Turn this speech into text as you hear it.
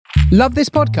Love this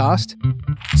podcast?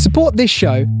 Support this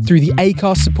show through the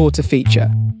Acast supporter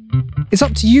feature. It's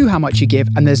up to you how much you give,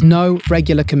 and there's no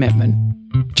regular commitment.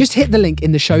 Just hit the link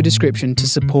in the show description to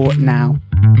support now.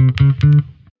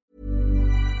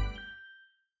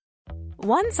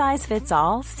 One size fits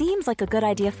all seems like a good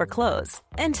idea for clothes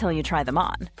until you try them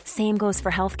on. Same goes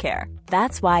for healthcare.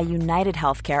 That's why United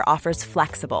Healthcare offers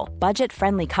flexible,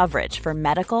 budget-friendly coverage for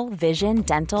medical, vision,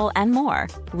 dental, and more.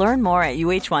 Learn more at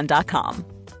uh1.com.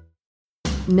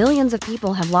 Millions of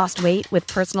people have lost weight with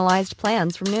personalized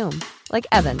plans from Noom. Like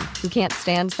Evan, who can't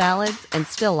stand salads and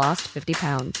still lost 50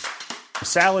 pounds.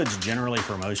 Salads generally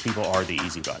for most people are the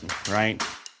easy button, right?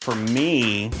 For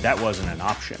me, that wasn't an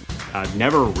option. I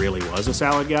never really was a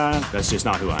salad guy. That's just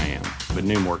not who I am. But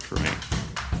Noom worked for me.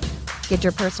 Get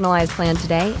your personalized plan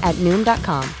today at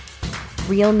Noom.com.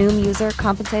 Real Noom user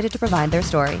compensated to provide their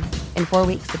story. In 4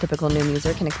 weeks, the typical Noom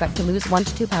user can expect to lose 1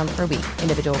 to 2 pounds per week.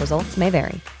 Individual results may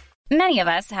vary. Many of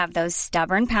us have those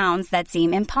stubborn pounds that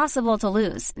seem impossible to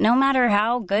lose, no matter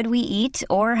how good we eat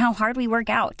or how hard we work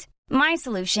out. My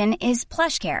solution is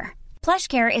PlushCare.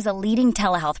 PlushCare is a leading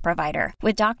telehealth provider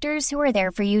with doctors who are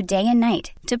there for you day and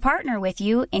night to partner with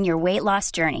you in your weight loss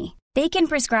journey. They can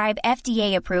prescribe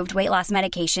FDA-approved weight loss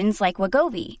medications like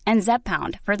Wegovy and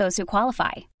Zepbound for those who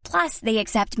qualify. Plus, they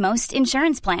accept most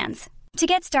insurance plans. To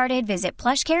get started, visit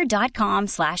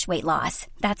plushcare.com/weightloss.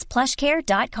 That's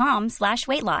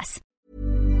plushcare.com/weightloss.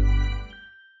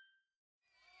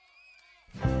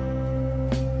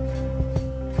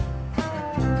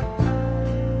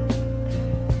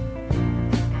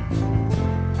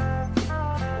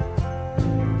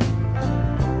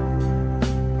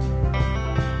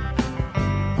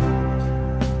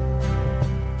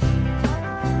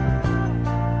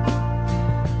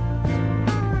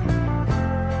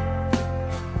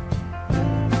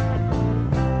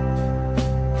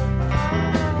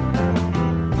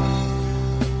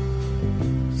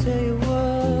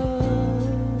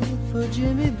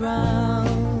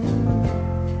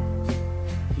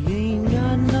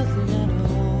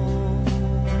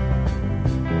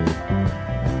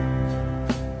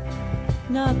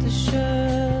 Not the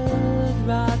shirt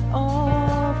right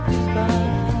off his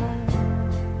back.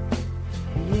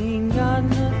 He ain't got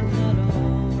nothing at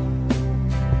all.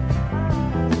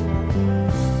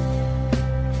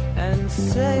 And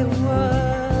say a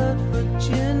word for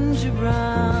Ginger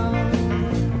Brown.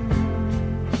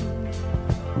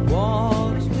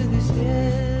 Walks with his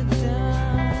head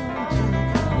down to the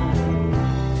ground.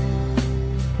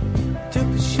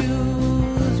 Took the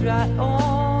shoes right off.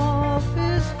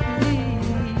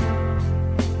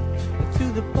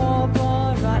 The poor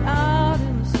boy right out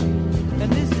in the street,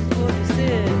 and this is what he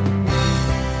said.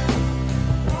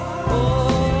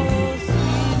 Oh,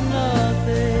 sweet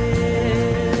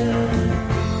nothing,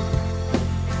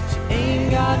 she ain't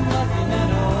got nothing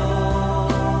at all.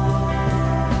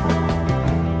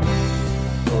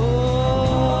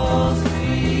 Oh,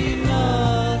 sweet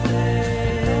nothing,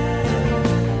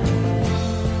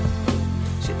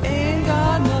 she ain't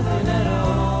got nothing at all.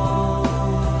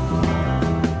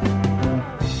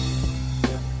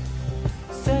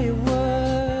 Say a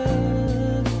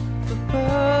word for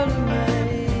Pearly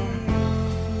May.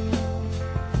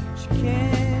 She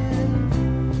can't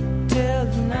tell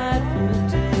the night from the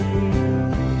day.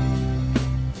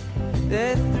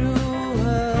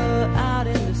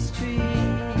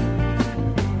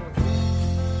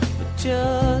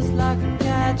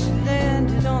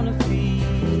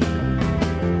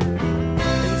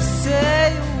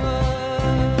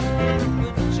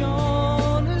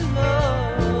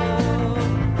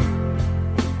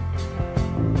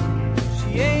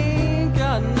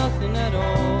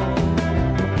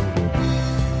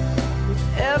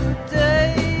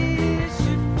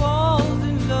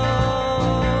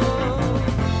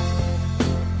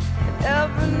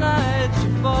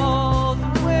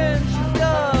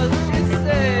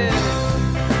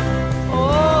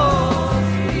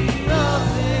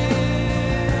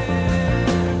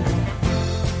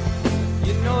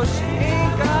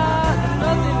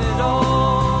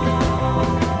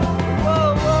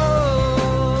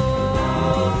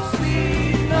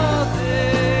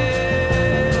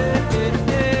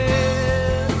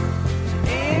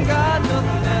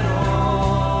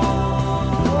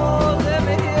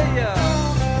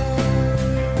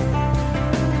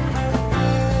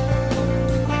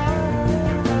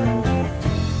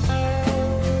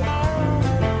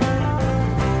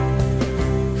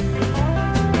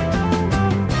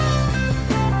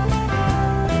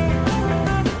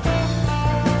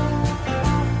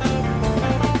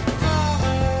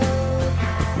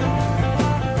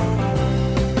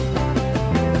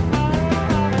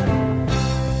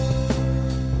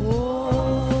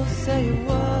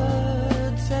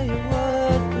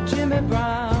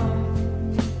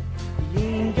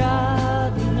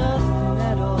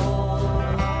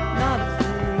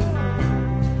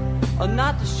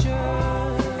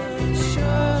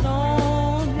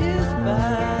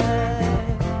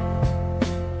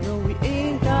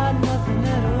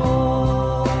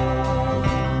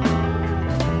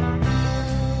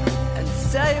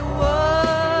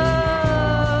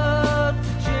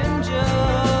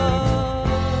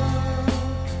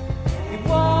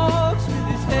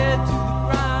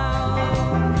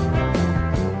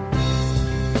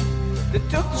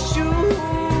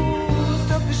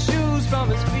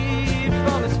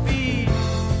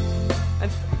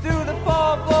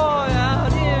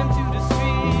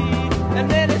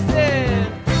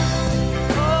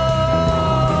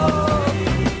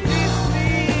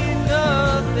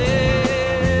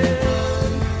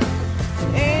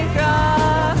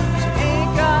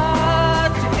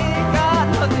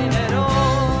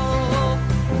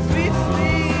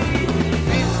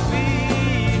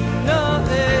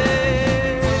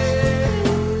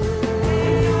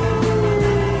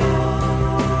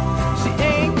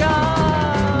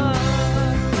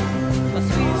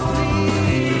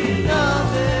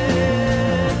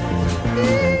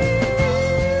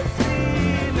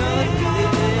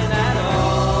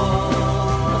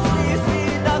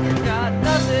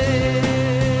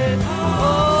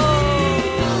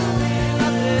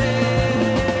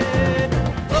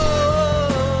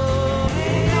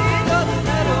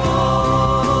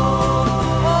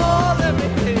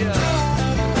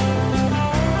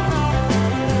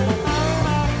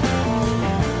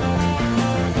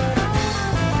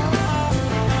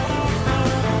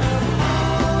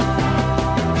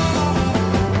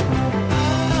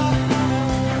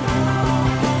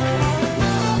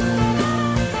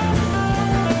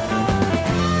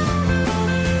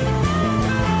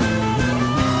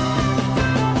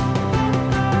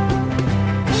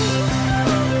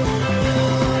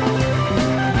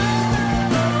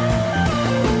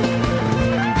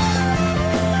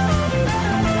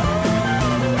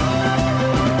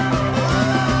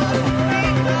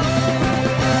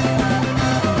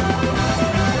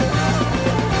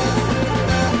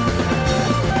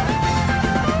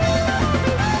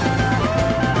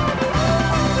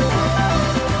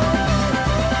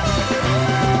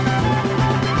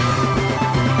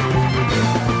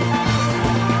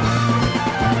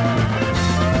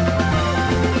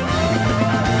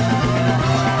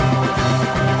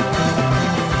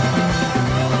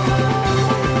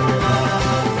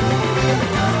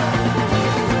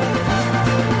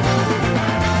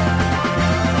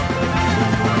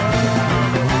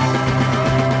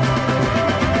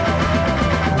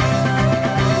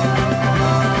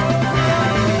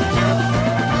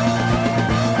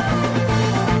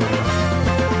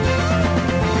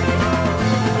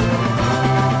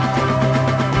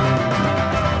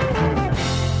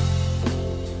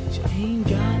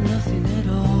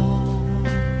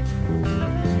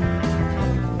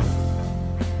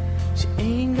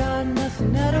 got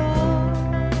nothing at all.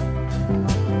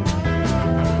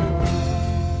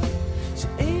 She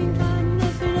ain't got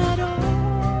nothing at all.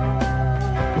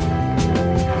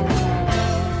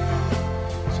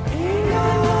 She ain't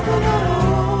got nothing at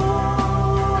all.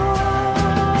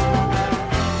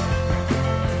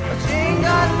 She ain't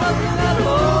got nothing at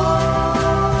all.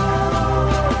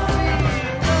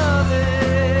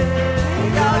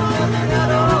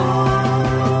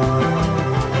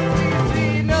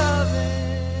 Sweet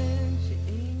loving, she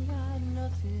ain't got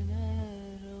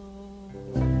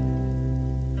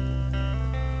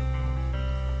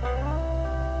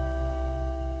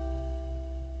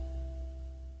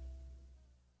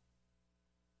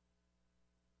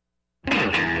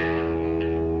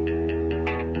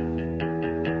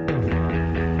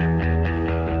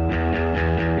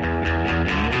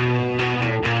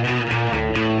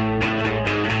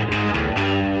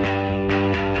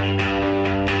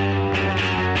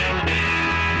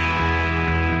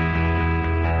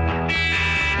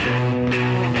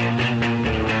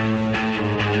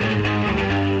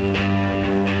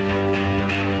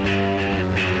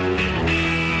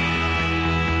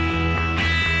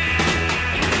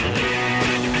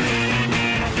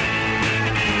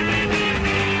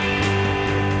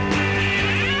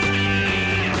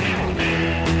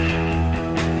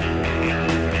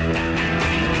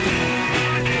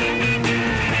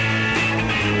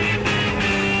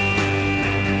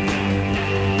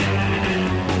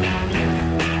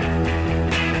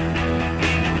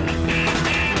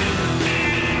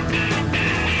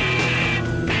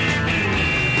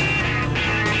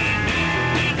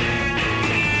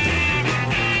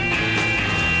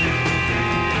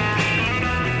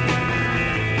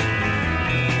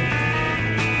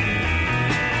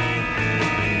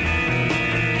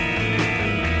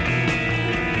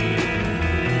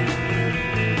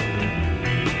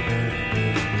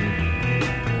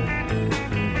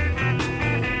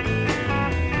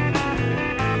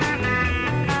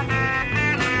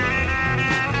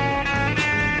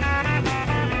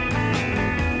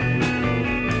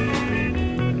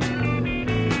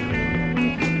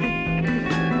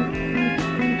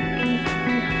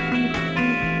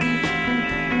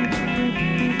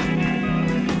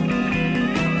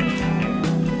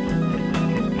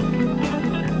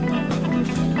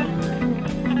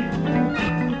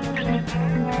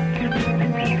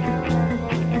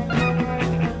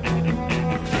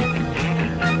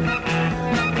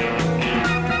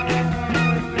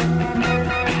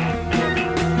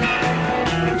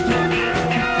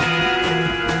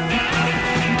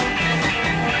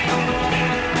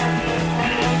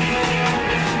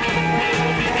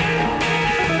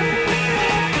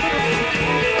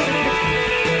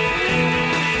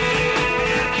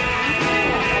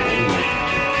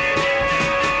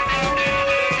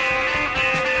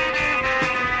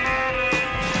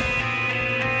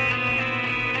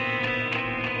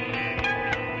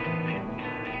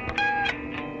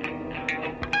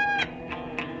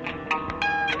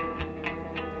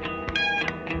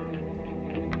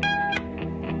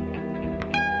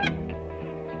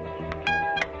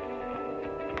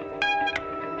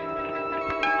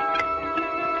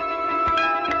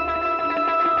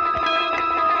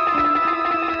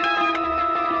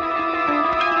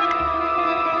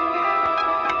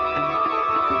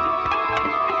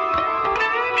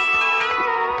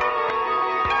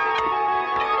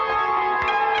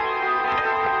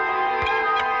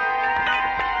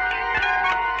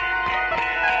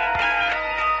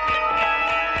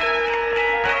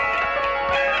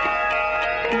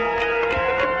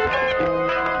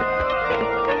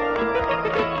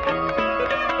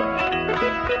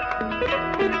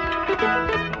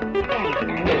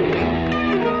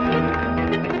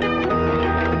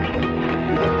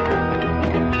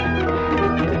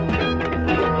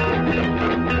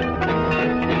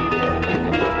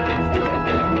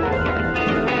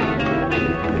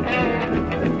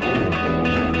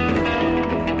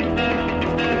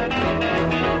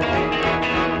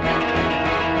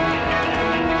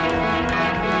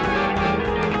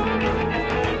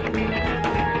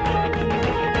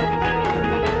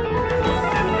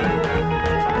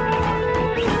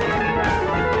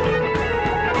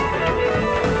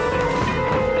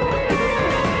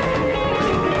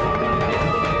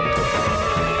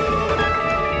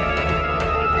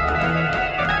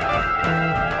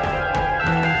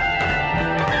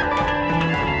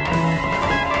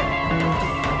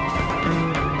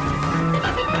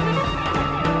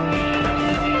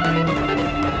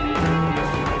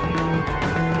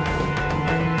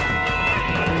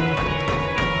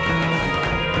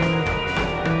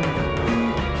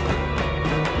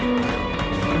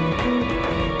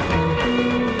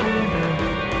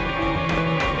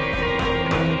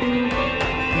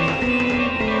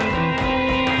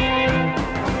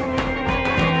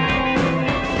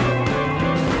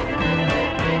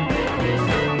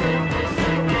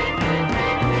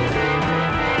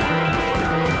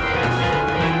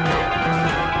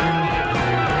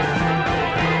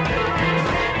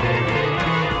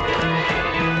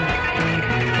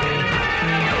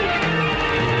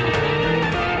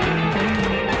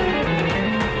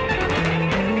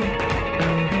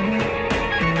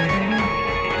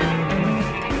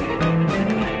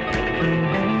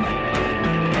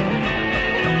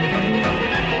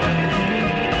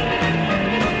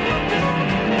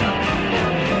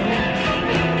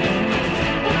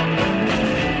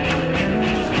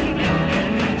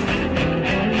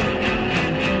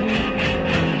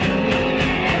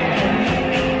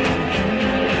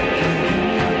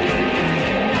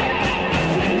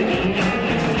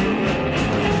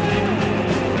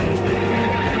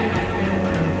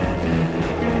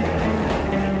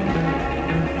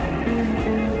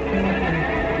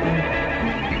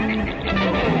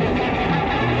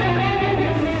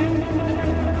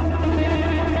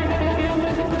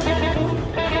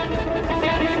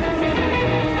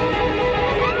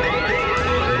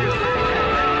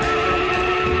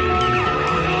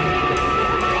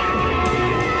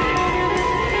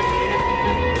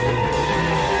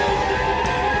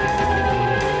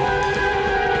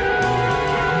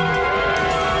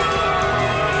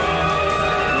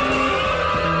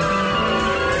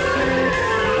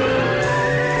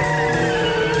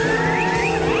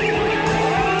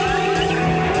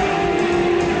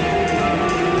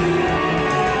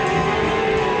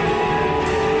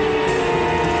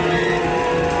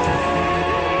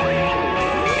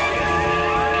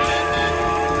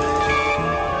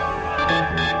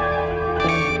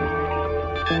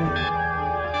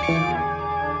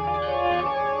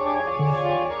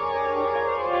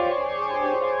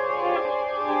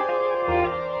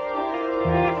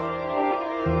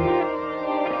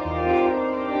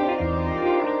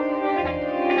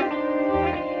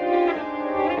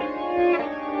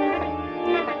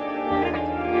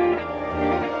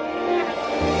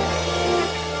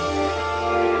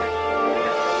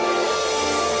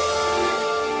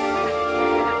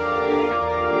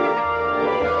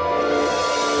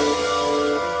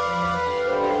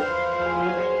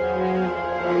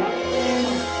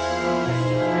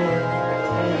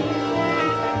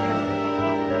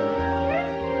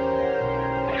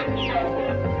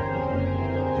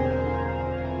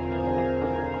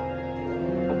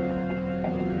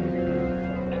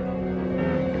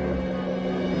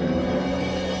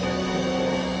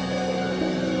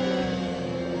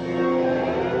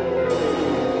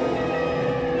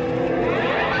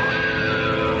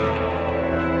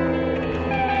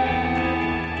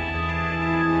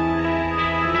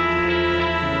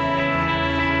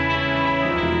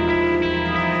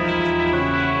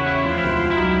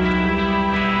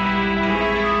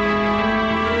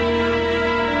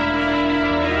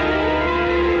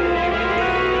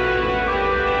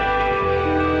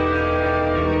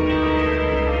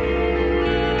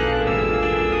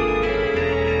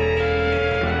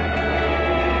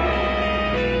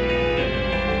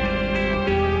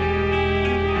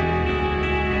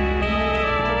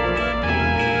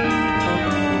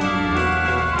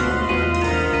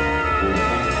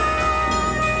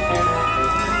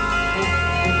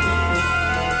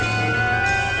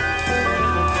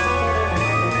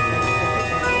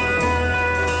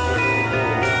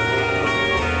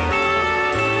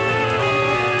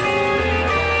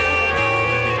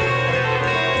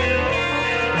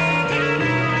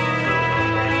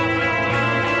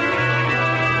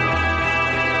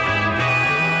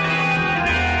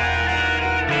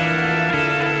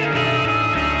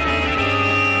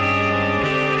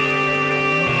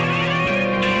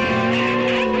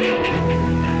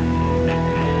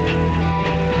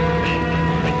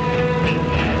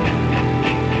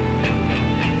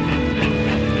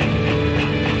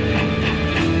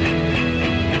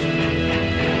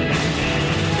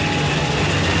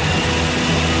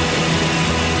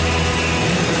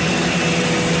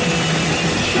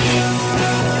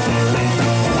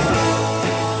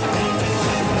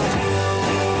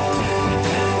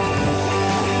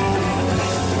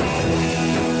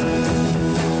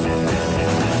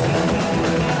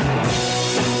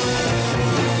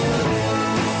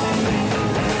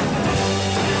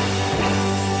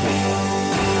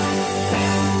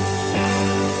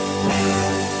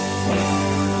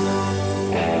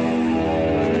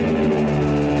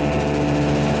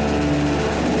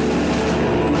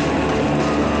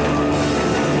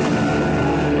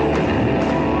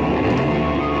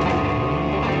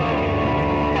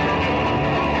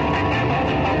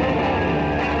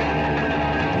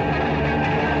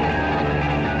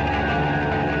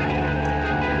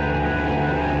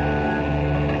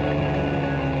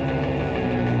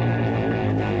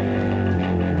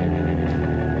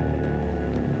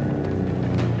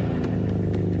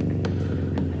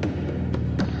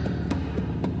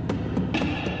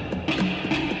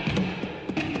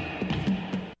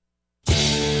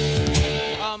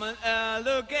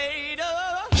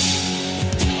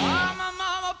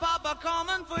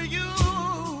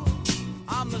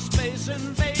space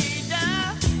invader.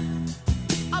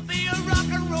 I'll be a rock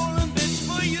and rollin' bitch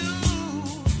for you.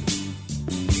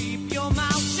 Keep your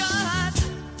mouth shut.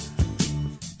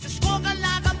 Just walking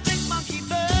like a big monkey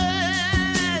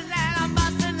bird. And I'm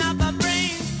busting up my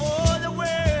brains for the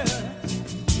world.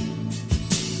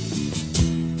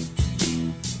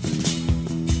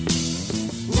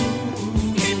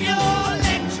 Keep your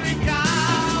electric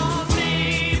on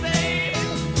me, babe.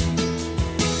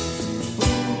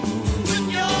 Put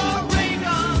your ray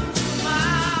gun to my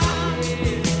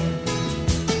head.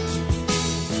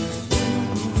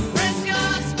 Press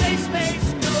your space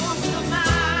close to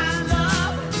my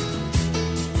love.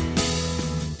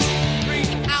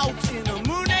 Freak out in a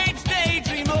moon age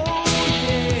daydream, oh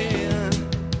yeah.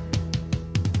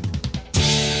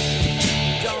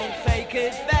 Don't fake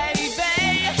it, baby.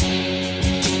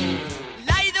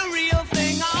 Lay the real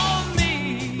thing on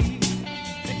me.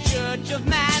 The church of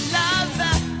man love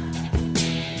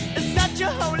is such a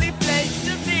holy place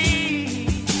to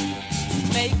be.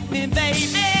 Make me, baby.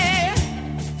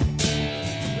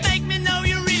 Make me know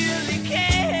you really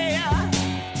care.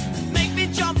 Make me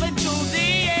jump into the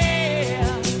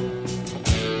air.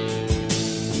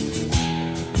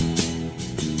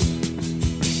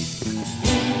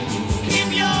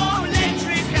 Keep your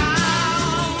electric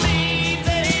on me,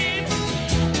 babe.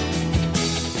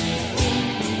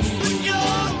 Put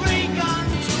your ray gun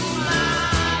to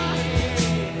my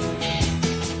head.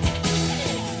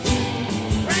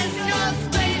 Press your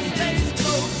space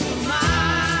close to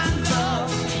my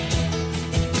love.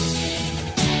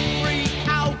 Freak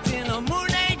out in a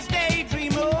moon age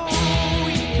daydream, oh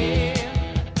yeah.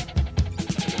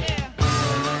 Yeah.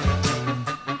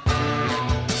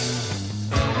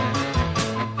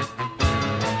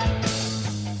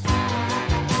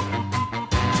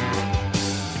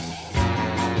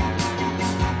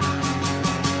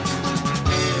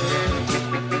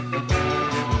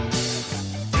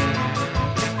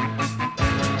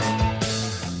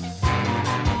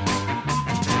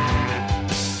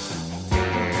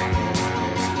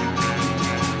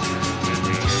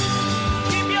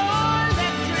 Keep your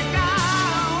electric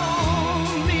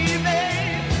on me,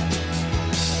 babe.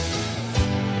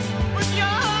 Put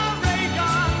your ray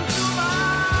gun to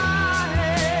my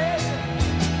head.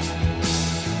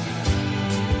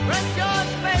 Press your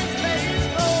space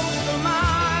close to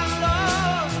my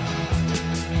love.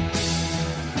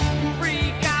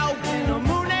 Freak out in a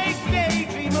moon age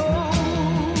daydream, oh.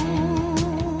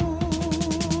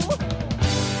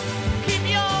 Keep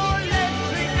your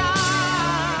electric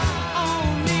eye on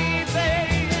me,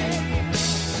 babe.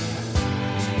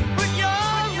 Put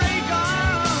your ray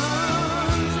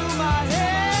gun to my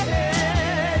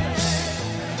head.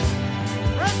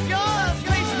 Press your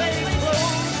space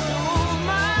close to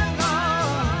my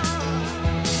love.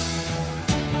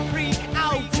 Freak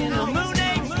out in a moon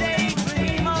age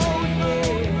daydream, oh yeah.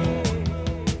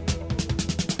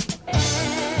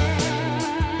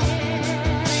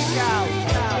 Freak out,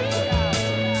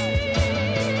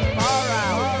 far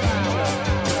out,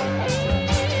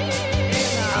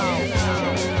 in out.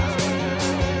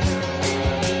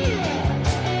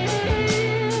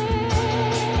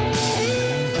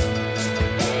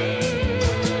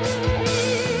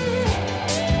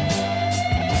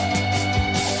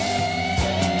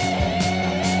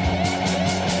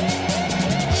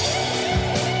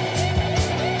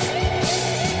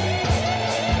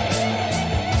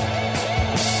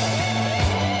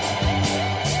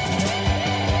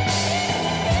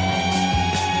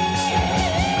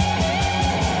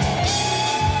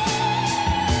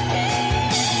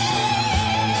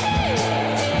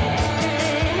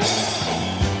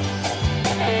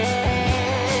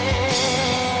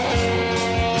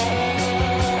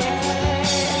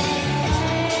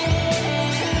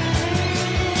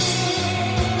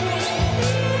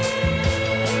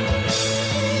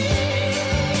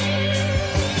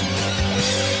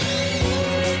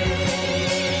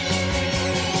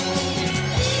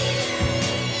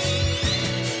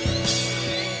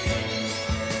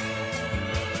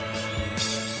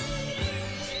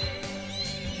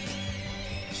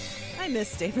 I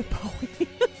miss David Bowie.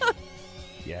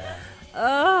 Yeah.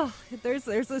 Oh, there's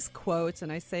this quote,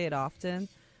 and I say it often.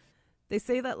 They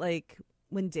say that, like,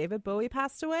 when David Bowie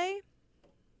passed away,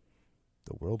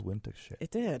 The world went to shit.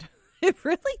 it did. It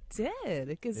really did.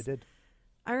 It 'Cause did.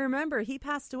 I remember he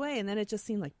passed away, and then it just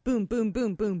seemed like boom, boom,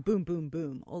 boom, boom, boom, boom,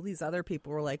 boom. All these other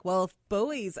people were like, well, if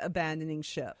Bowie's abandoning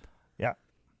ship, Yeah.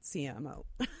 CMO.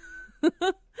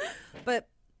 But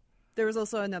there was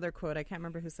also another quote. I can't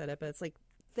remember who said it, but it's like,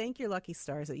 thank your lucky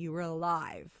stars that you were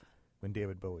alive When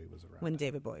David Bowie was around. when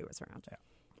David Bowie was around. Yeah.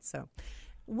 So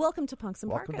Welcome to Punks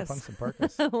and Welcome Parkas. to Punks and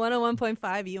Parkas.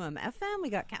 101.5 FM. We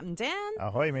got Captain Dan.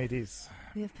 Ahoy, mateys.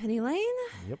 We have Penny Lane.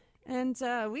 Yep.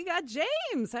 And we got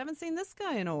James. Haven't seen this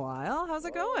guy in a while. How's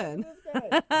it going?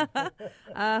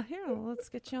 Here, let's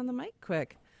get you on the mic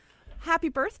quick. Happy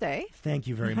birthday. Thank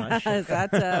you very much. Is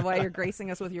that why you're gracing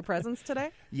us with your presence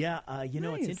today? Yeah, you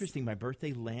know, it's Nice. interesting. My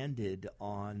birthday landed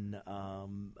on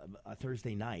a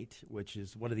Thursday night, which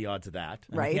is, what are the odds of that?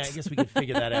 Right. I guess we could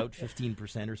figure that out,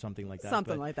 15% or something like that.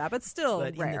 Something like that, but still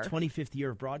But rare. in the 25th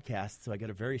year of broadcast, so I got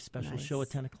a very special Nice. show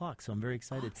at 10 o'clock, so I'm very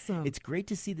excited. Awesome. It's great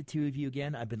to see the two of you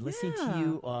again. I've been listening Yeah. to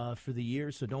you for the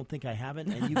years, so don't think I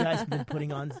haven't. And you guys have been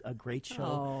putting on a great show,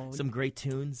 Oh. some great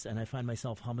tunes, and I find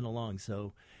myself humming along.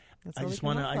 So That's I what we just come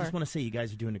want to up I just for. want to say you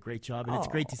guys are doing a great job, and it's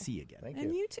great to see you again. Thank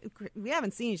And you. you too. We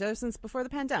haven't seen each other since before the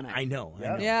pandemic. I know. I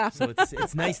know. Yeah. So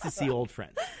it's nice to see old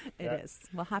friends. It is.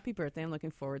 Well, happy birthday. I'm looking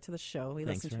forward to the show. We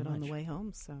Thanks listened to it very on the much. way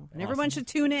home, so and everyone should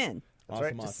tune in. That's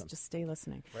Awesome, right. awesome. Just stay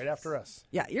listening. Right after us.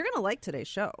 Yeah, you're going to like today's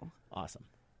show. Awesome.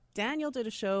 Daniel did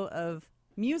a show of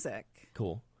music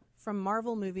Cool. from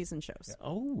Marvel movies and shows.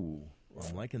 Oh,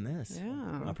 I'm liking this. Yeah.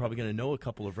 I'm probably going to know a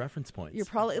couple of reference points. You're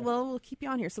probably, well, we'll keep you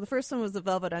on here. So the first one was the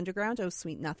Velvet Underground, Oh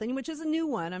Sweet Nothing, which is a new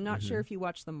one. I'm not sure if you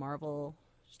watch the Marvel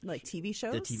like TV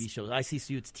shows. the TV shows. I see,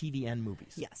 so it's TV and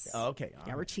movies. Yes. Oh, okay.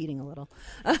 Yeah, we're cheating a little.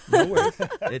 No worries.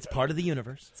 It's part of the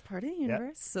universe. It's part of the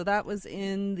universe. So that was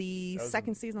in the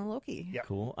second season of Loki. Yeah.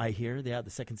 Cool. I hear. Yeah, the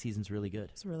second season's really good.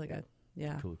 It's really good.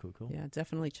 Yeah. Cool, cool, cool. Yeah,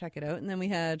 definitely check it out. And then we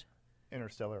had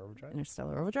Interstellar Overdrive.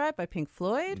 Interstellar Overdrive by Pink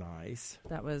Floyd. Nice.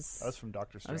 That was That was from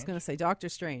Doctor Strange. I was going to say Doctor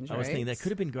Strange, I was right? thinking that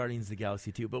could have been Guardians of the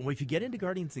Galaxy too, but if you get into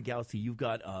Guardians of the Galaxy, you've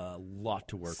got a lot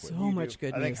to work with. so much good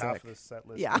I think music. half of this set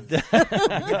list Yeah. is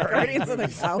Guardians of the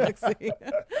Galaxy.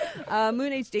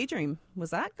 Moon Age Daydream. Was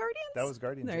that Guardians? That was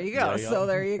Guardians. There yeah. you go. Yeah, yeah. So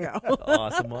there you go.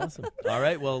 Awesome, awesome. All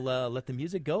right, well, let the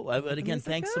music go. But again, music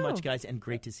thanks so go. much, guys, and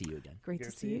great to see you again. Great Good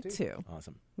to to see see you you too.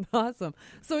 Awesome. Awesome.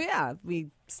 So yeah, we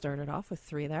started off with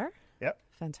 3 there. Yep.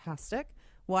 Fantastic.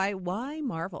 Why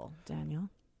Marvel, Daniel?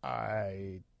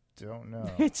 I don't know.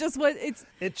 It's just what it's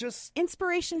It just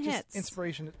inspiration hits.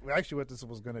 inspiration. Actually, what this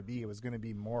was going to be, it was going to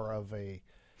be more of a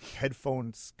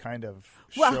headphones kind of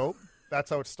Well- show. That's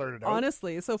how it started out.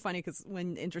 Honestly, it's so funny because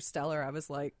when Interstellar, I was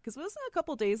like, because it was a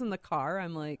couple days in the car,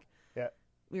 I'm like, Yeah.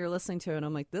 we were listening to it, and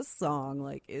I'm like, this song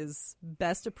like is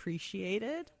best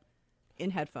appreciated in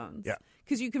headphones. Yeah.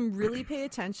 Because you can really pay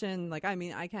attention. Like, I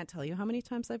mean, I can't tell you how many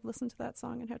times I've listened to that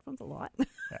song in headphones. A lot.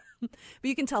 But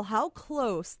you can tell how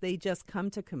close they just come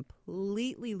to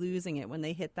completely losing it when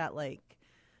they hit that like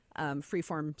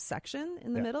freeform section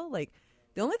in the Yeah. middle. Like,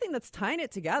 the only thing that's tying it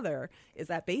together is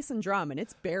that bass and drum, and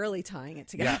it's barely tying it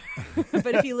together.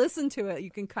 But if you listen to it,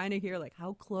 you can kind of hear like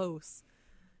how close,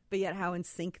 but yet how in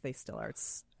sync they still are.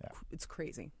 It's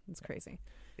crazy. It's crazy.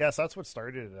 Yeah, so that's what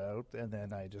started it out, and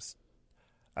then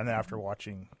after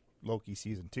watching Loki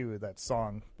season 2, that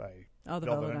song by Oh, the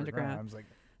Velvet Underground. I was like,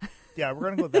 yeah, we're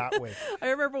gonna go that way. I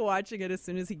remember watching it as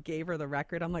soon as he gave her the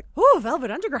record. I'm like, oh, Velvet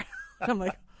Underground. I'm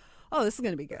like, oh, this is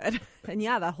going to be good. And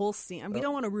yeah, that whole scene, and we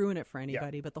don't want to ruin it for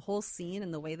anybody, but the whole scene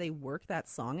and the way they work that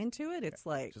song into it, it's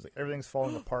like, Just like everything's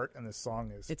falling apart, and this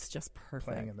song is it's just perfect.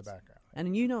 playing in the background.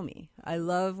 And you know me, I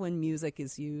love when music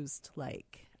is used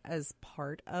like as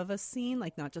part of a scene,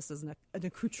 like not just as an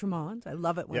accoutrement. I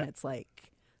love it when Yeah. it's like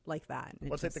that. And it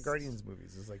What's like the just- Guardians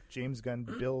movies? It's like James Gunn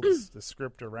builds the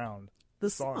script around the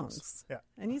songs. Yeah.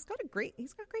 And he's got great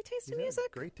taste in He's music.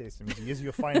 got great taste in music. As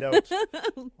you'll find out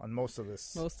on most of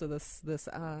this. This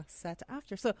set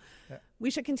after. So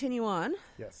we should continue on.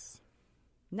 Yes.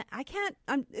 I can't.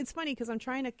 It's funny because I'm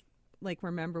trying to like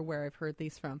remember where I've heard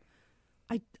these from.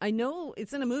 I know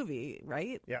it's in a movie,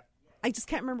 right? Yeah. I just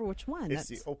can't remember which one. It's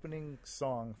the opening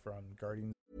song from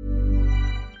Guardians.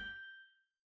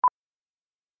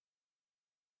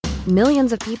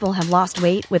 Millions of people have lost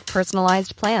weight with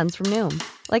personalized plans from Noom.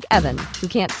 Like Evan, who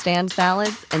can't stand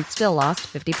salads and still lost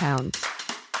 50 pounds.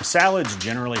 Salads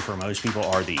generally for most people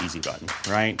are the easy button,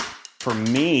 right? For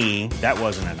me, that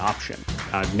wasn't an option.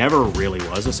 I never really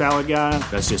was a salad guy.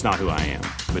 That's just not who I am.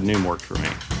 But Noom worked for me.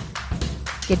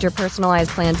 Get your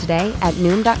personalized plan today at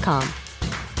Noom.com.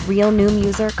 Real Noom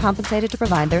user compensated to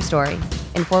provide their story.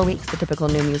 In 4 weeks, the typical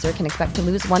Noom user can expect to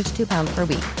lose 1 to 2 pounds per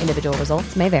week. Individual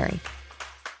results may vary.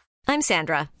 I'm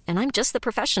Sandra, and I'm just the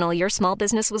professional your small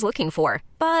business was looking for.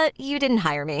 But you didn't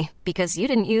hire me because you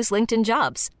didn't use LinkedIn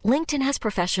Jobs. LinkedIn has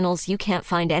professionals you can't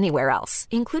find anywhere else,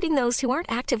 including those who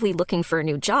aren't actively looking for a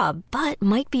new job, but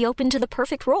might be open to the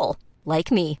perfect role,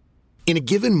 like me. In a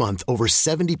given month, over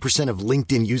 70% of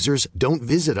LinkedIn users don't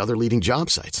visit other leading job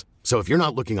sites. So if you're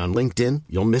not looking on LinkedIn,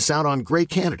 you'll miss out on great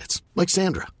candidates like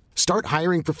Sandra. Start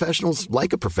hiring professionals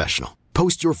like a professional.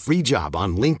 Post your free job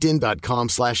on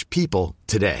linkedin.com/people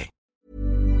today.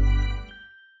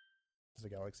 It's the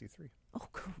Galaxy 3. Oh,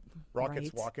 cool. Rocket's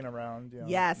Right. walking around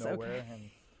Yes, nowhere, okay. and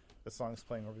the song's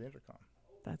playing over the intercom.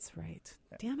 That's right.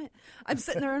 Damn it. I'm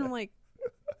sitting there and I'm like,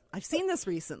 I've seen this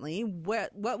recently.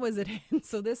 What was it in?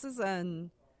 So this is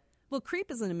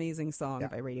Creep is an amazing song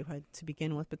by Radiohead to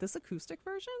begin with, but this acoustic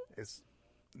version,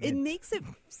 it makes it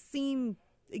seem,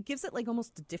 it gives it like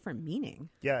almost a different meaning.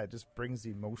 Yeah, it just brings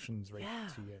the emotions right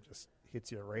to you. It just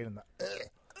hits you right in the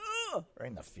right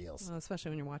in the feels. Well, especially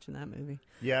when you're watching that movie.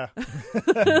 Yeah.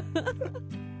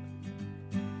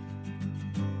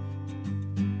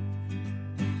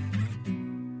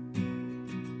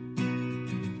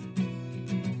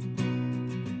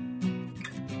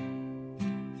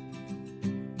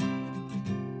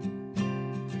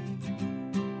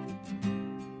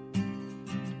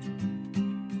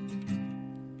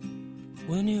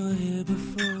 When you were here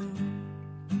before,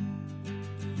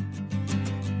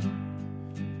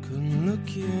 couldn't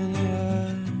look you in the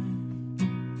eye.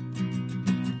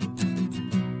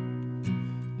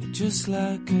 You're just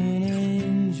like an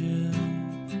angel.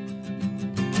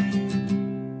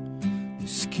 Your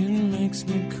skin makes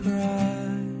me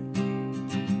cry.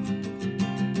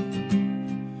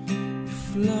 You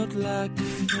float like a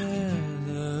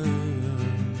feather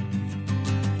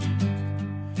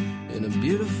in a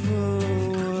beautiful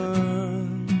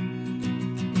world,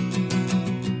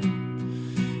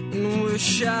 and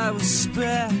wish I was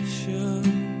special.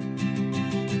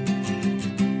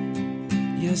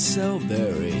 You're so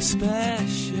very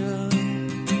special,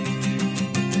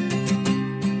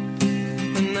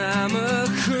 and I'm a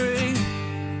creep.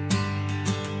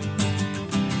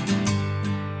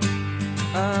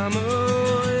 I'm a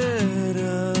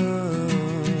widow.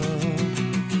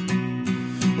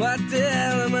 What the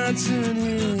hell am I doing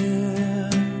here?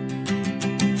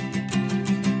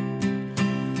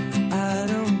 I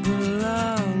don't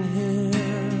belong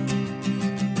here.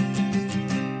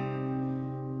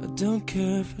 I don't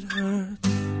care if it hurts.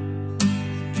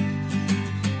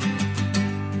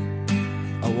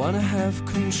 I wanna have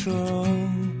control.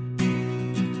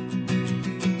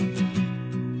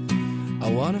 I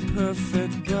want a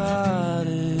perfect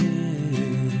body.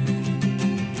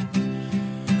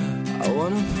 I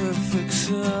want a perfect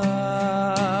soul.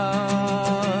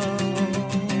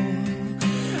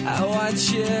 I want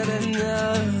you to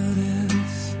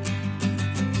notice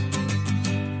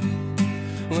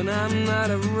when I'm not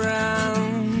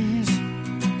around.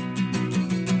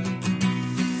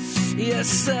 You're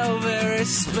so very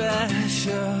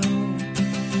special.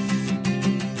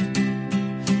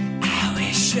 I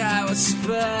wish I was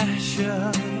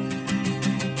special,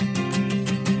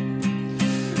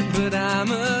 but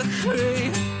I'm a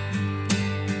creep.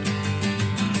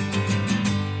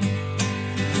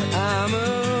 I'm a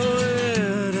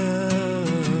widow.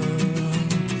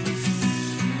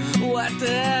 What the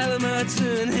hell am I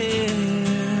doing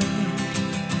here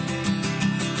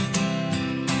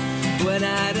when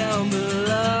I don't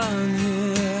belong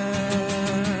here?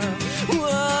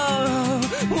 Whoa,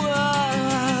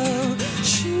 whoa,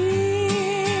 she's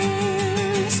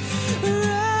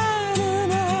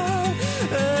running out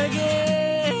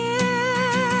again.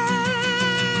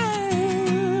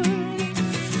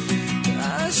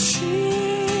 She's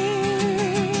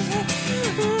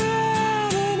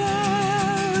running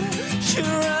out. She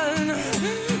run,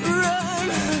 run,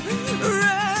 run,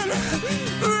 run.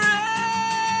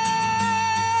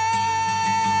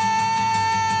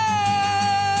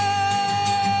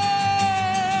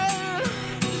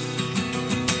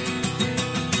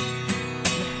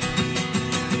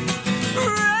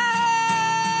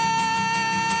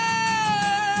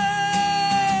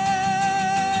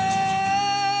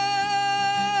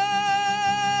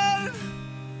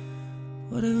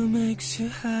 Whatever makes you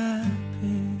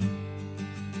happy,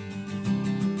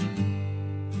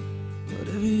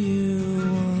 whatever you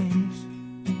want.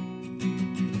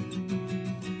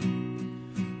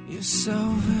 You're so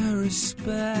very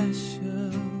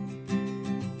special.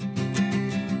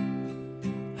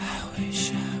 I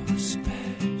wish I was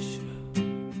special,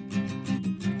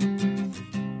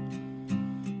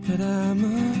 but I'm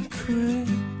a creep.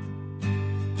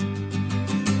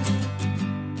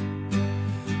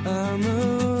 I'm a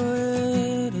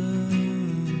widow.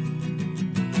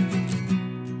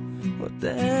 What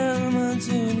the hell am I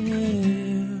doing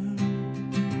here?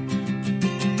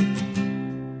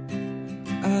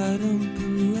 I don't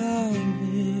belong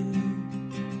here.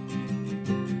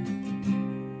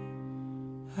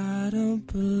 I don't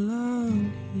belong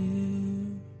here.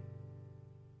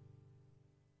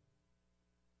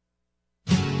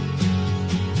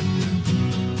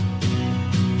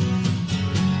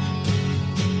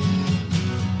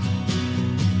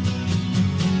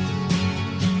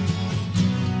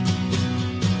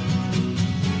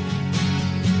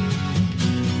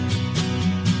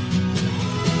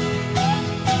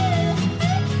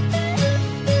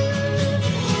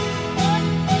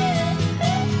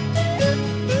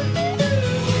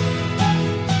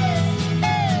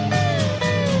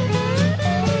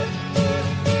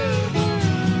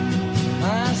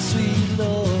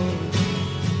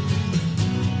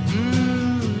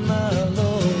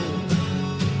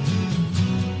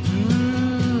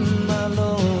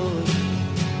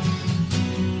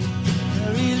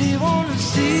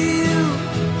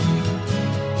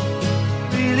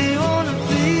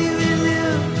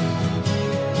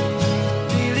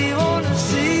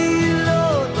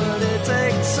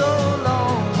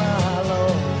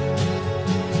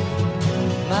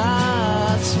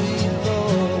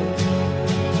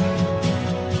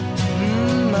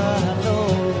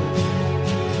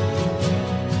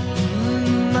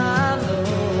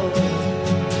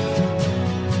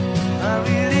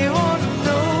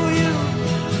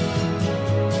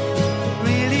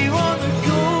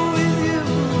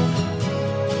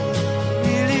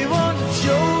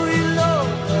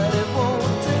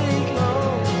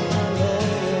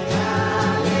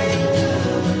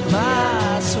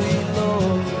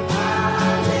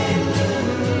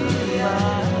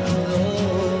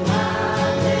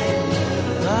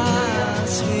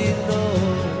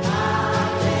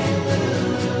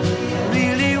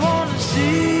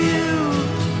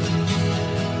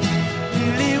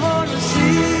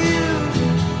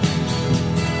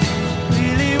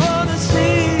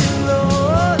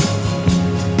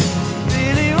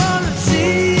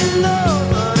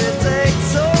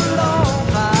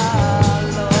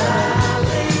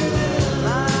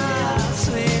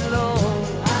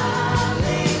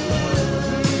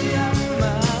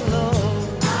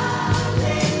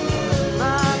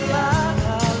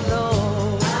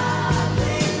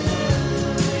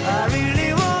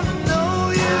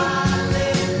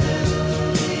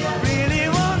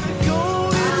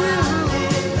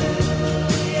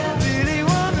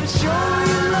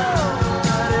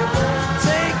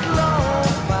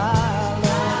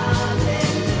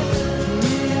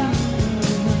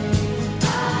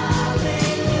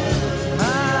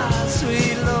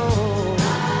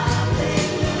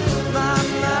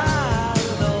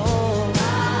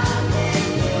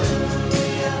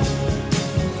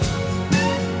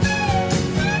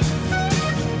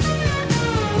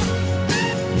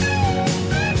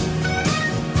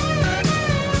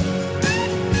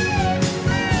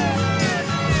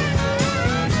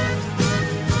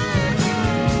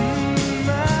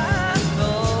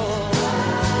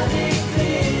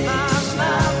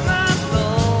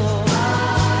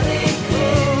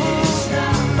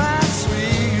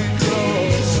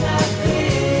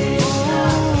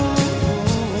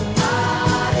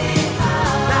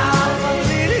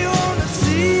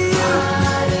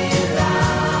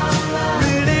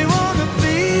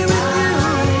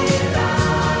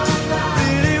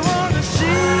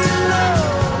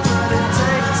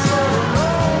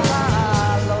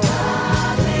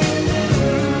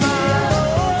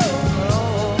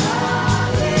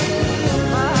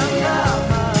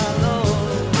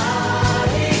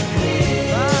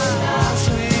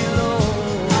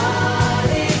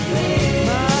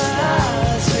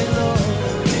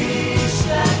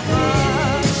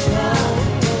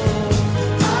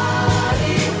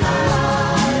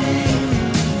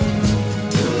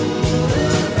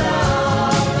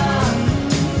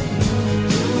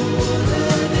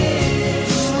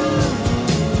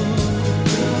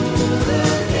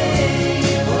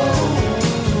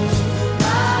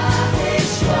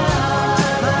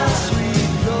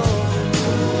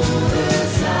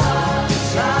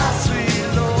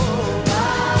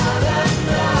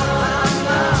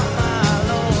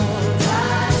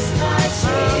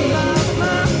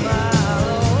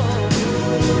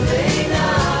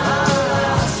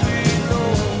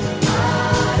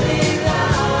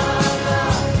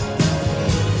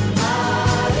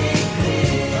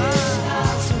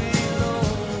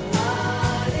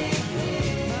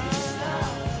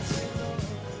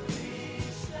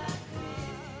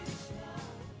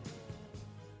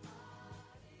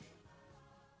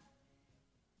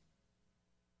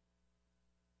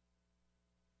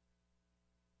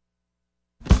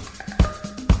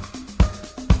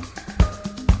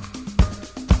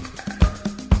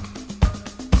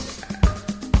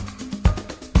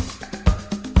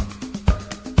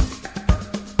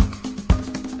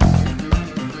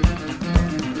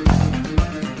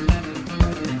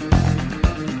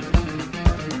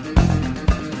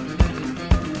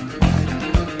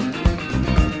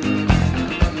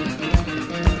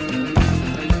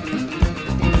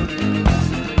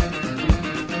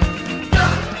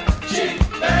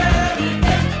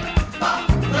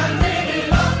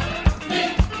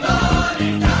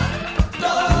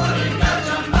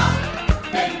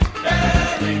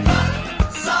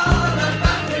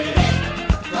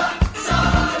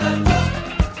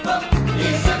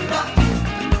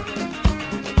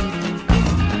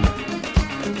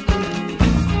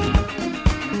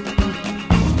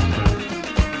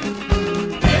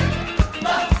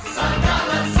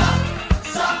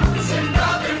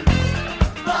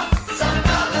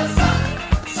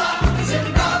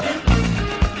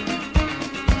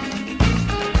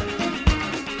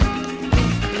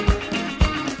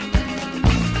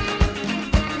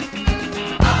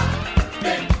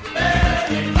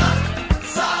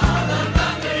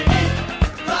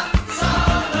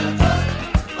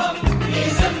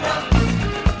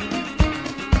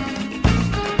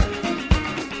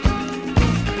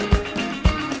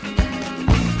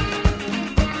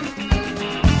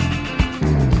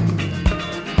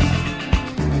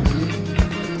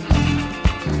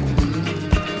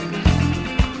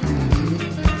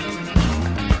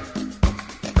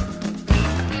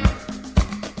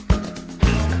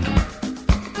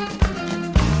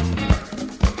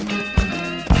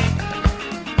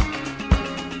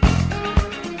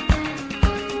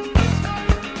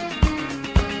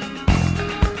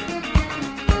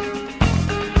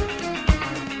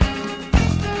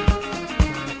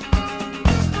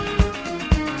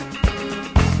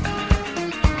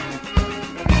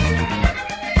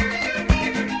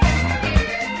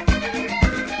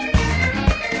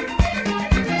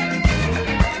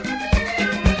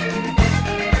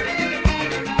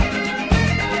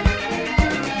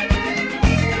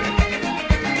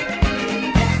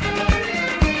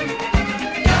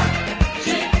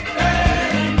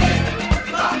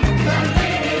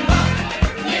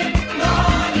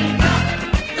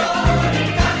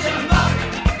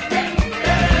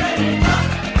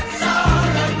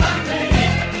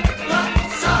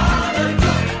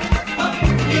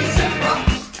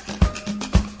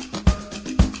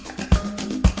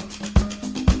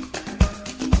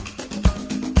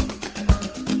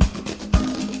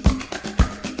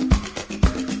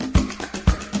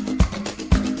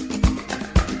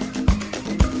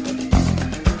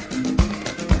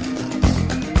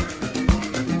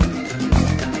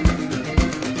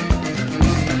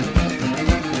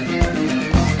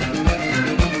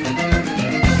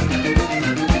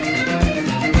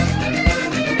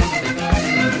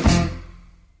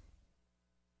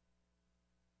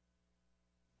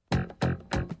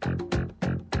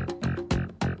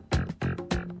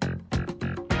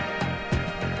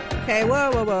 Okay,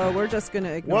 whoa. We're just going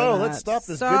to ignore that. Whoa, let's stop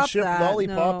this good ship that.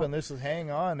 lollipop No. and this is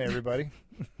hang on, everybody.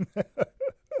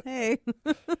 Hey.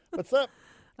 What's up?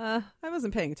 I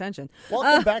wasn't paying attention.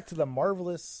 Welcome back to the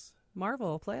marvelous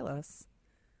Marvel playlist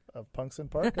of Punks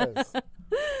and Parkas.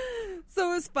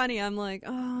 So it was funny. I'm like,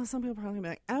 oh, some people are probably going to be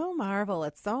like, oh, Marvel,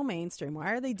 it's so mainstream.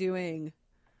 Why are they doing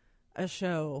a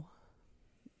show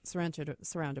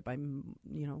surrounded by,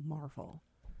 Marvel?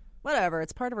 Whatever.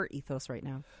 It's part of our ethos right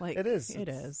now. Like It is. It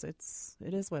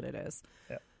is what it is.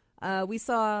 Yeah. We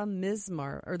saw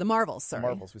the Marvels. Sorry,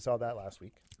 Marvels. We saw that last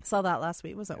week. Saw that last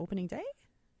week. Was that opening day?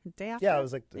 Day after? Yeah, it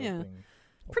was like the opening.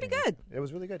 Pretty good. It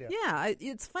was really good. Yeah. Yeah.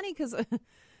 It's funny because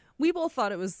we both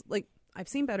thought it was like, I've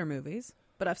seen better movies,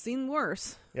 but I've seen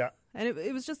worse. Yeah. And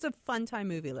it was just a fun time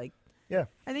movie. Like, Yeah.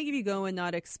 I think if you go in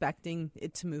not expecting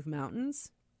it to move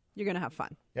mountains, you're going to have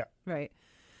fun. Yeah. Right.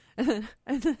 And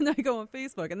then I go on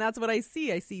Facebook, and that's what I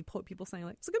see. I see people saying,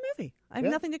 like, it's a good movie. I have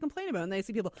nothing to complain about. And then I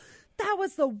see people, that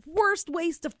was the worst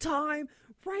waste of time.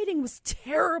 Writing was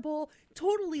terrible.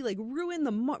 Totally, like, ruined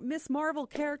the Miss Marvel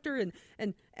character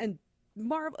and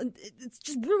Marvel. And it's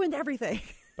just ruined everything.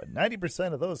 But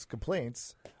 90% of those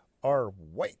complaints are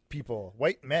white people,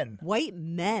 white men. White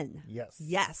men. Yes.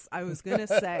 Yes, I was going to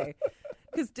say.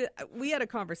 Because we had a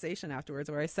conversation afterwards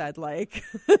where I said, like,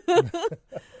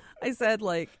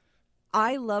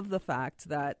 I love the fact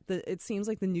that it seems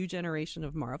like the new generation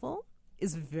of Marvel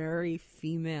is very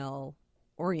female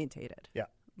orientated. Yeah.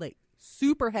 Like,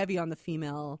 super heavy on the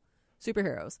female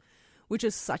superheroes, which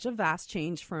is such a vast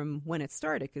change from when it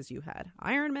started, because you had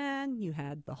Iron Man, you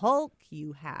had the Hulk,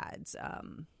 you had...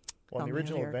 Well, in the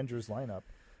original Avengers lineup,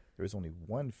 there was only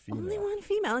one female. Only one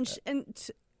female. And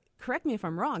correct me if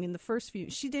I'm wrong, in the first few,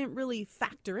 she didn't really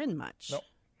factor in much. No.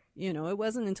 You know, it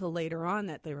wasn't until later on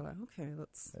that they were like, okay,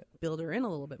 let's build her in a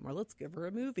little bit more. Let's give her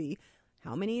a movie.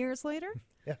 How many years later?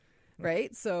 Yeah.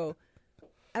 Right? So,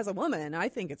 as a woman, I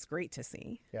think it's great to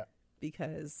see. Yeah.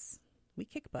 Because we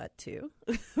kick butt, too.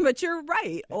 But you're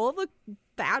right. Yeah. All the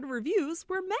bad reviews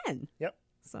were men. Yep.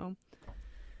 So...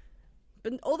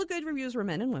 But all the good reviews were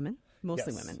men and women.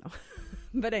 Mostly women, though.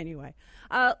 But anyway.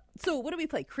 So what do we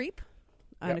play? Creep?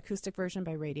 An acoustic version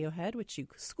by Radiohead, which you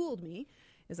schooled me,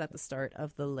 is at the start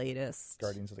of the latest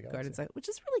Guardians of the Galaxy. Which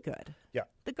is really good. Yeah.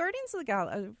 The Guardians of the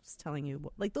Galaxy, I was telling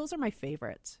you, like, those are my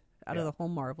favorite out of the whole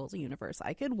Marvel's universe.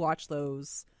 I could watch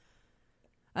those.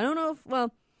 I don't know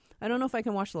if I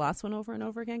can watch the last one over and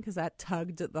over again, because that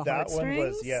tugged at the heartstrings. That one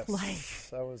was, yes. Like,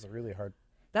 that was really hard.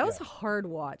 That was a hard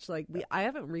watch. Like, I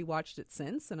haven't rewatched it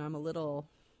since, and I'm a little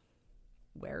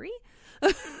wary,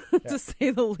 to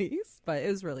say the least. But it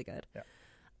was really good.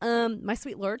 Yeah. My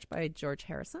Sweet Lord by George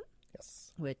Harrison.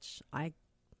 Yes. Which I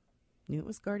knew it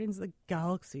was Guardians of the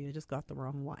Galaxy. I just got the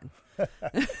wrong one.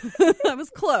 I was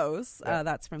close. Yeah.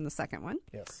 That's from the second one.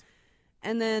 Yes.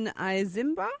 And then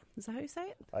Izimbra. Is that how you say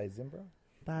it? Izimbra.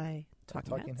 By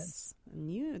Talking Heads.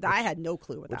 I had no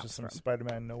clue what that was from. Which is from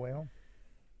Spider-Man No Way Home.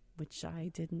 Which I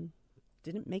didn't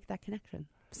make that connection.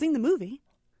 I've seen the movie.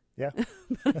 Yeah.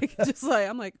 But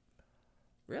I'm like,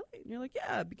 really? And you're like,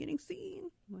 yeah, beginning scene.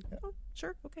 I'm like, oh,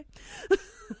 sure, okay.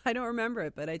 I don't remember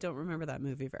it, but I don't remember that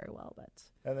movie very well. But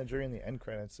and then during the end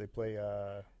credits, they play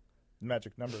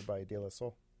Magic Number by De La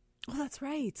Soul. Oh, that's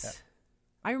right. Yeah.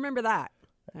 I remember that.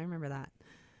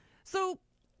 So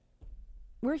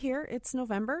we're here. It's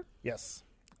November. Yes.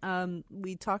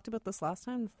 We talked about this last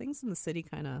time. Things in the city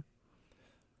kind of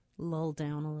lull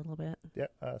down a little bit. Yeah,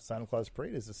 Santa Claus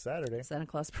Parade is this Saturday. Santa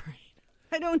Claus Parade.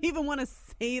 I don't even want to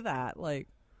say that. Like,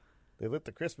 they lit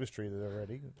the Christmas tree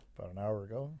already about an hour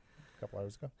ago, a couple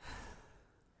hours ago.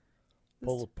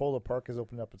 Polo Park has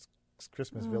opened up its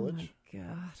Christmas village. Oh my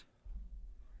God!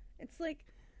 It's like,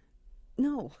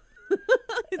 no.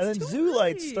 And then Zoo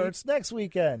Lights starts next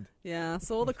weekend. Yeah,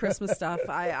 so all the Christmas stuff,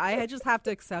 I just have to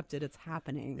accept it. It's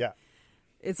happening. Yeah.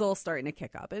 It's all starting to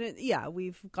kick up. And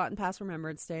we've gotten past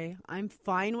Remembrance Day. I'm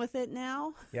fine with it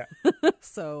now. Yeah.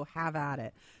 So have at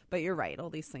it. But you're right.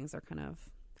 All these things are kind of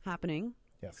happening.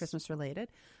 Yes. Christmas related.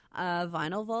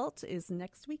 Vinyl Vault is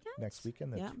next weekend. Next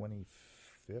weekend, the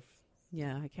 25th.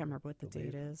 Yeah, I can't remember what the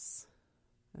date is.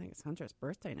 I think it's Hunter's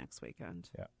birthday next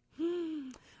weekend. Yeah.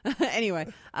 Anyway,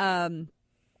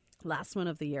 last one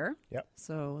of the year. Yep.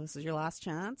 So this is your last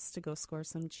chance to go score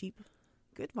some cheap,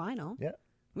 good vinyl. Yeah.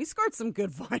 We scored some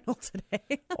good vinyl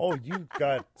today. Oh, you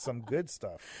got some good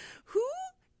stuff. Who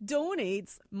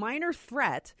donates Minor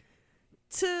Threat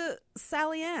to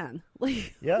Sally Ann?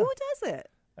 Like, who does it?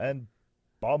 And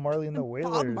Bob Marley and the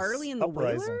Wailers. Bob Marley and the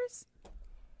Uprising. Wailers?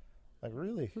 Like,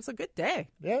 really? It was a good day.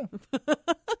 Yeah.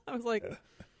 I was like,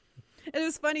 it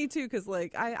was funny too, because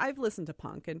like I've listened to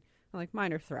punk and like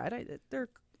Minor Threat.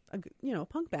 a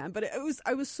punk band, but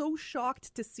I was so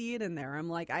shocked to see it in there. I'm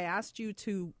like, I asked you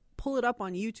to pull it up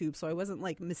on YouTube, so I wasn't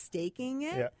like mistaking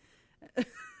it. Yeah.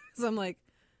 So I'm like,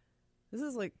 this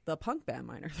is like the punk band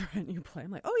Minor Threat, and you play.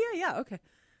 I'm like, oh yeah, okay.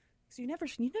 So you never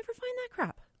find that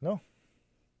crap. No.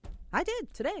 I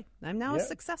did today. I'm now a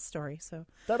success story. So.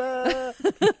 Ta-da!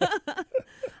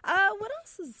 What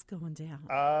else is going down?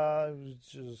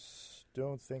 Just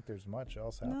don't think there's much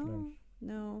else happening.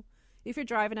 No. If you're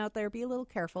driving out there, be a little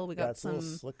careful. We got it's a little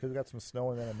slick because we got some snow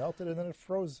and then it melted and then it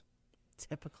froze.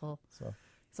 Typical.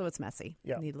 So it's messy.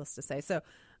 Yeah. Needless to say. So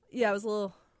yeah, it was a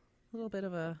little bit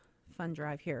of a fun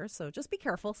drive here. So just be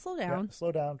careful. Slow down. Yeah,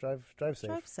 slow down. Drive safe.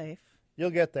 Drive safe. You'll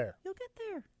get there.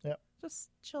 Yeah. Just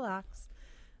chillax.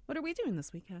 What are we doing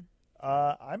this weekend?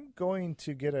 I'm going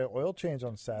to get an oil change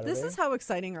on Saturday. This is how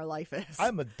exciting our life is.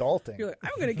 I'm adulting. You're like,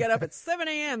 I'm going to get up at 7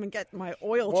 a.m. and get my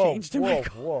oil changed in my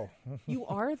car. Whoa. You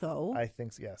are, though. I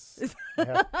think so, yes.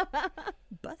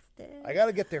 Busted. I got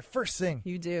to get there first thing.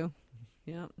 You do.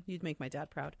 Yeah, you'd make my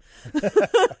dad proud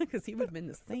because he would have been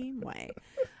the same way.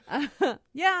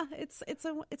 Yeah, it's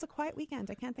a quiet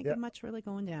weekend. I can't think of much really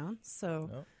going down.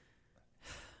 So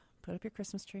put up your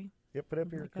Christmas tree. Yep, put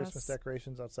up your Christmas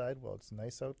decorations outside while it's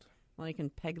nice out. Well, you can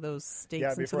peg those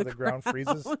stakes into before the ground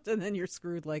freezes, and then you're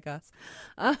screwed like us.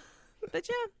 But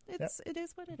yeah, it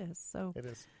is what it is. So it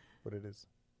is what it is.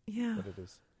 Yeah, what it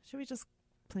is. Should we just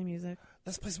play music?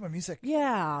 Let's play some more music.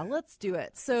 Yeah, let's do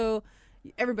it. So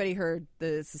everybody heard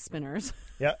the Spinners.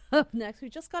 Yeah. Up next, we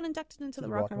just got inducted into the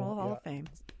Rock and Roll Hall of Fame.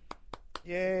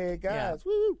 Yay, guys!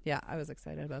 Yeah. Woo! Yeah, I was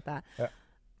excited about that. Yeah.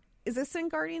 Is this in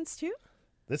Guardians 2?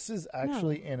 This is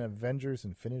actually in Avengers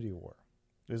Infinity War.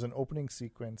 There's an opening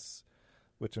sequence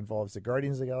which involves the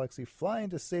Guardians of the Galaxy flying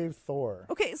to save Thor.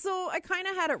 Okay, so I kind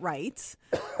of had it right.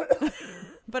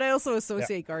 But I also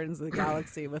associate Guardians of the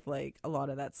Galaxy with like a lot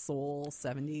of that soul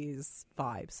 70s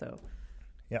vibe. So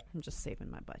I'm just saving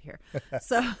my butt here.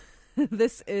 So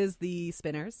this is the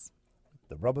Spinners.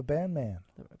 The Rubber Band Man.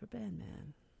 The Rubber Band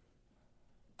Man.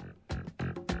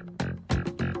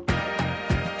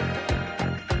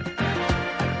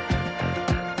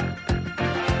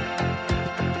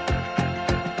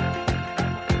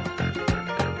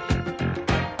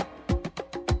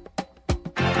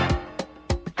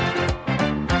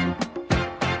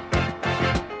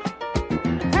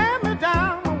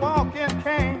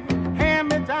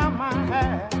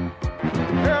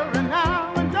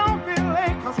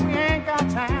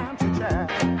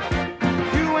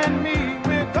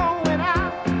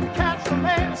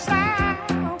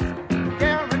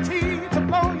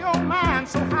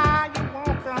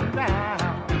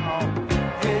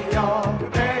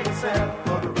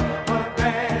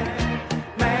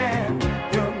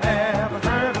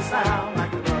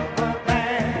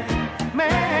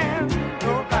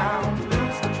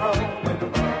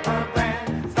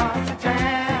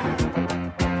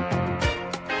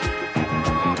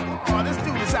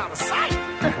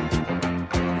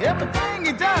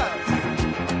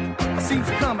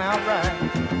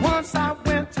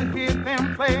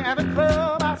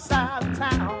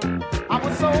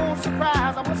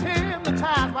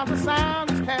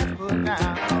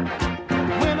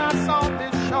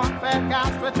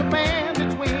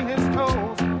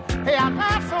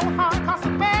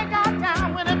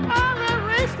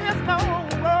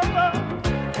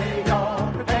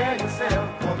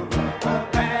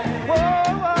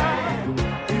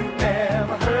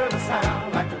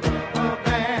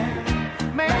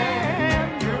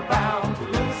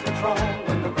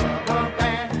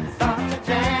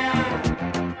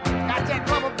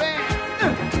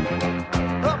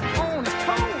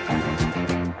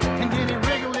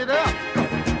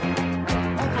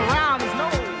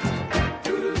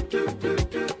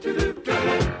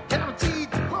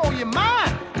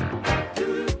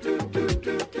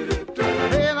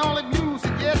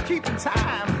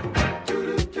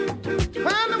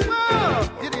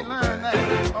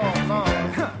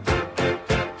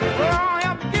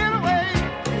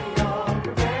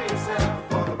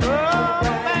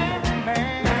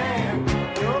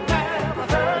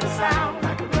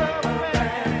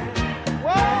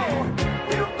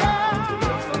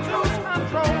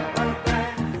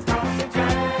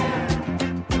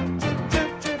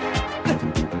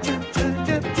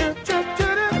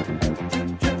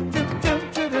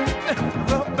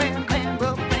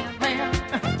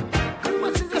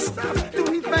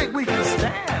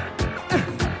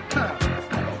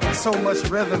 So much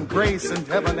rhythm, grace, and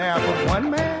debonair for one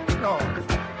man? No.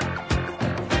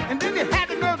 And then he had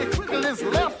the nerve to twiddle his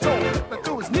left toe, but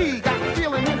through his knee, got the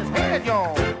feeling in his head,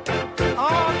 y'all.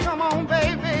 Oh, come on,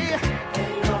 baby.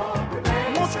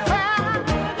 Won't you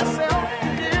cry yourself,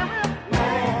 hear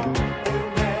me?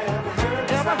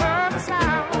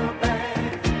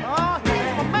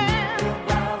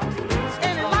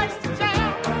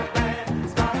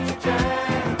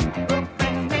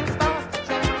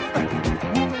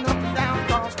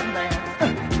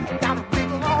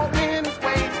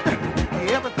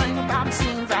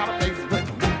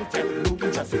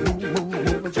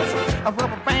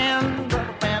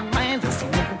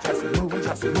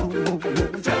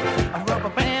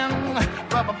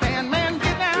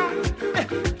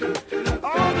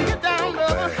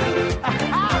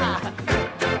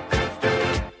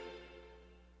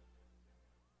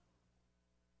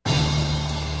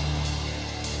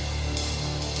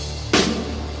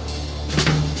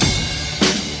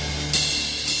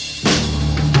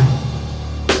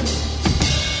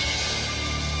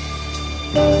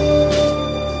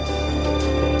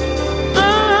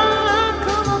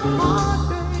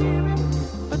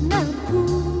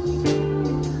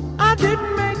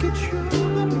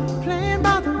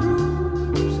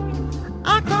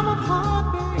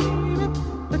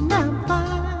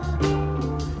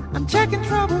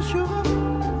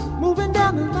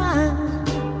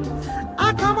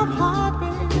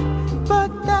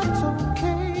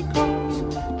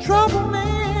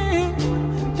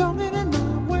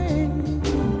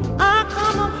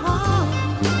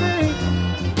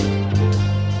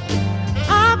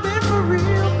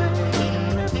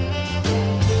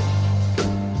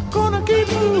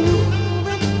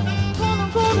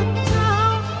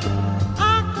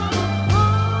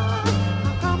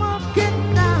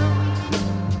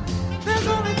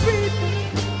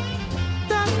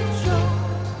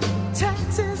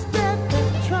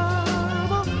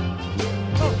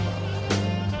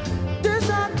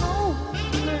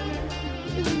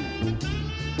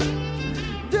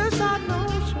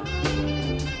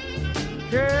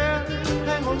 Girl,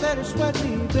 ain't gonna let it sweat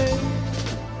me, babe.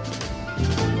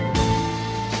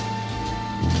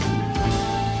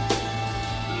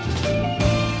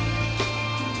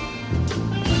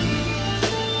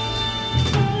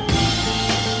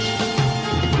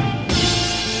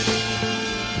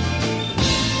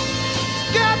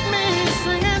 Got me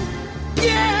singing,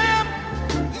 yeah,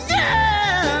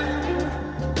 yeah.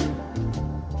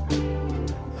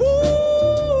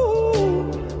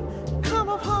 Ooh, come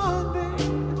upon me.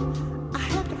 I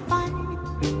had to fight,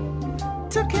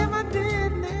 took care of my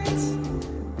business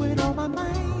with all my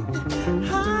might.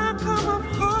 I come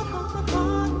upon,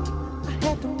 I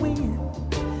had to win,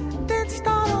 then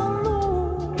start all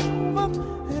over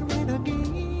and win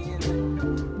again.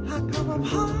 I come up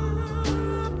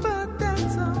hard, but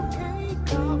that's okay,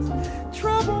 'cause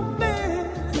trouble,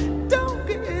 man, don't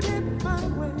get in my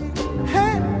way.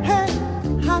 Hey, hey,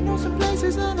 I know some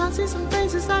places and I see some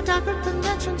faces. I got good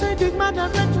connections, they dig my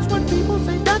directions. When people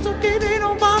say that's okay, they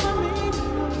don't bother me.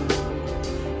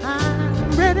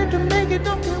 I'm ready to make it,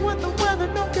 don't care what the weather,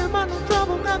 don't care about no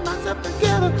trouble. Got myself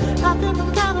together, I feel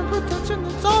no kind of protection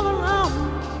that's all around me.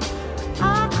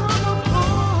 I come up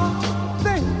hard,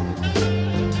 baby.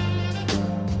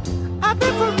 I've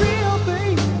been for real,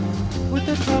 baby, with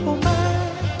the trouble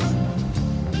man.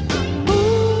 I'm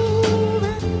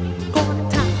moving, going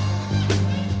tight.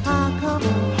 I come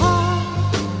up hard,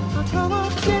 I come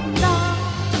up getting down.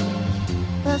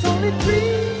 There's only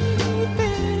three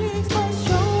things for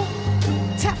sure: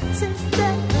 taxes,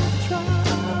 debt, and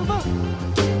trouble.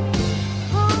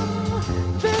 Oh,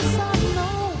 this I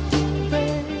know,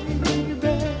 baby.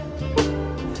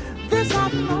 This I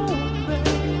know,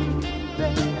 baby.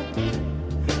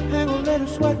 Ain't gonna let it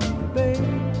sweat me, baby.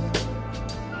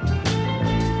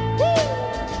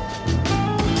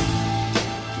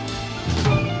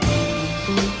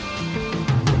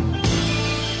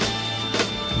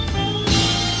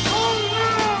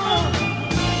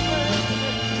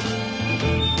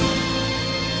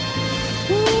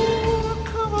 Ooh,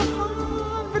 come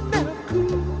on, but never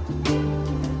cool.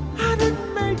 I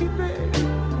didn't make it, baby.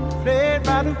 Played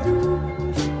by the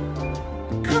rules.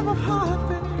 Come up hard,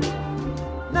 baby.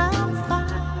 Now I'm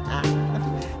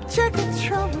fine. Checking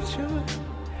troubleshoot.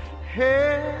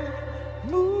 Hey,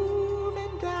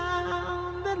 moving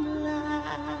down the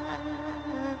line.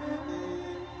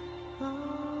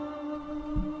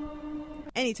 Oh.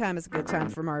 Anytime is a good time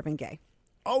for Marvin Gaye.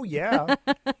 Oh, yeah.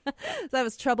 That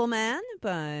was Trouble Man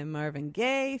by Marvin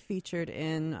Gaye, featured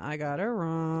in I Got It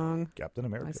Wrong. Captain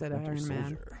America. I said Winter Iron Man.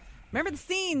 Soldier. Remember the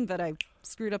scene, but I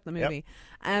screwed up the movie.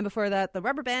 And before that, The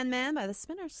Rubber Band Man by the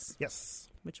Spinners. Yes.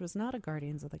 Which was not a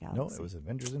Guardians of the Galaxy. No, it was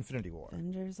Avengers Infinity War.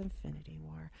 Avengers Infinity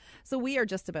War. So we are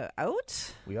just about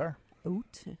out. We are.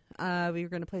 We're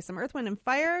going to play some Earth, Wind, and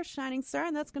Fire, Shining Star,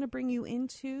 and that's going to bring you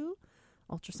into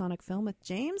Ultrasonic Film with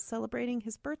James, celebrating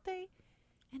his birthday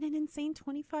and an insane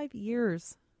 25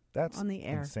 years That's on the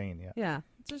air. insane, yeah. Yeah.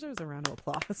 It deserves a round of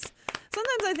applause.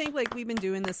 Sometimes I think, like, we've been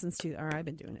doing this I've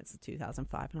been doing it since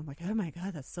 2005, and I'm like, oh my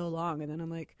God, that's so long. And then I'm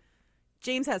like,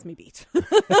 James has me beat.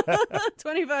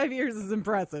 25 years is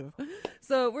impressive.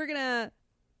 So we're going to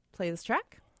play this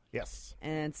track. Yes.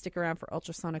 And stick around for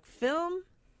Ultrasonic Film.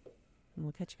 And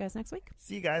we'll catch you guys next week.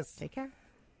 See you guys. Take care.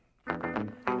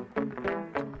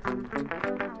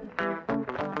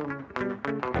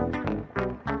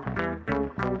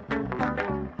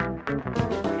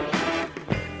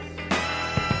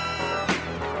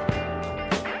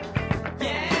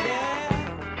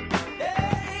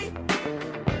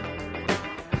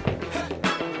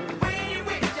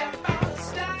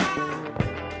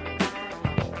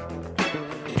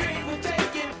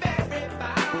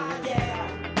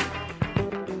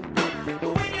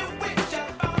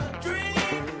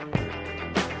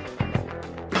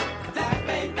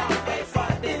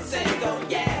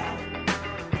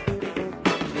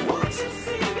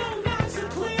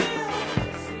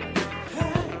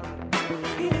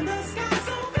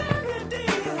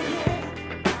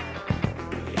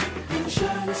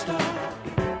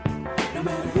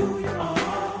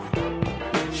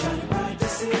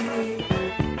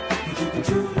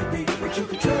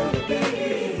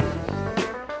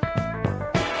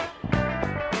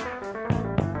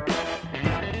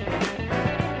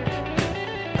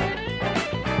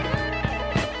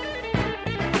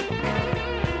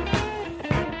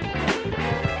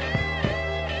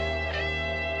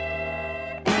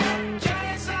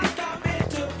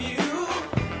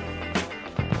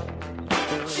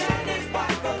 Shining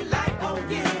spotlight on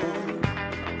you.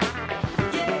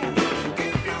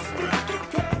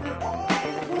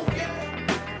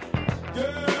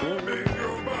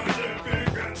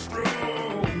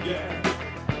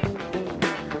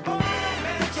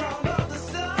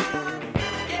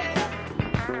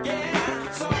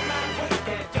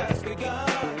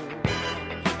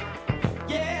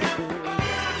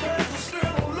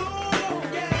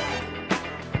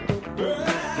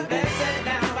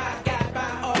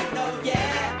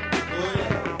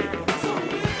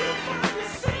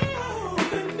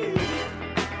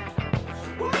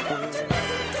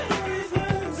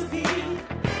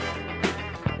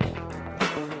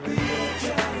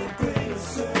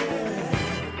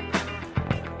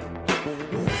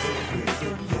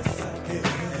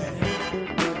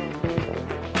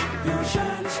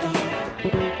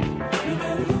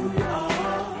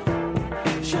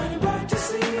 Shining bright to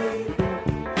see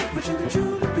what you can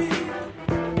truly be.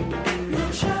 You're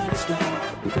a shining star,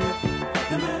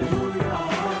 no matter who you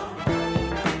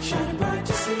are. Shining bright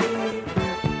to see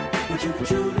what you can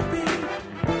truly be.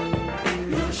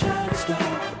 You're a shining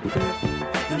star,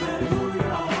 no matter who you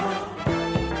are.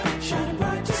 Shining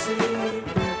bright to see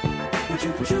what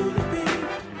you can truly be.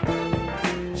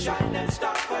 Shining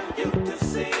star for you to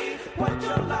see what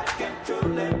your life can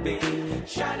truly be.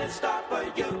 Shining star for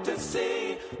you to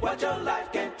see what your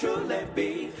life can truly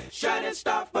be. Shining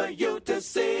star for you to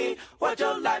see what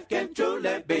your life can truly be.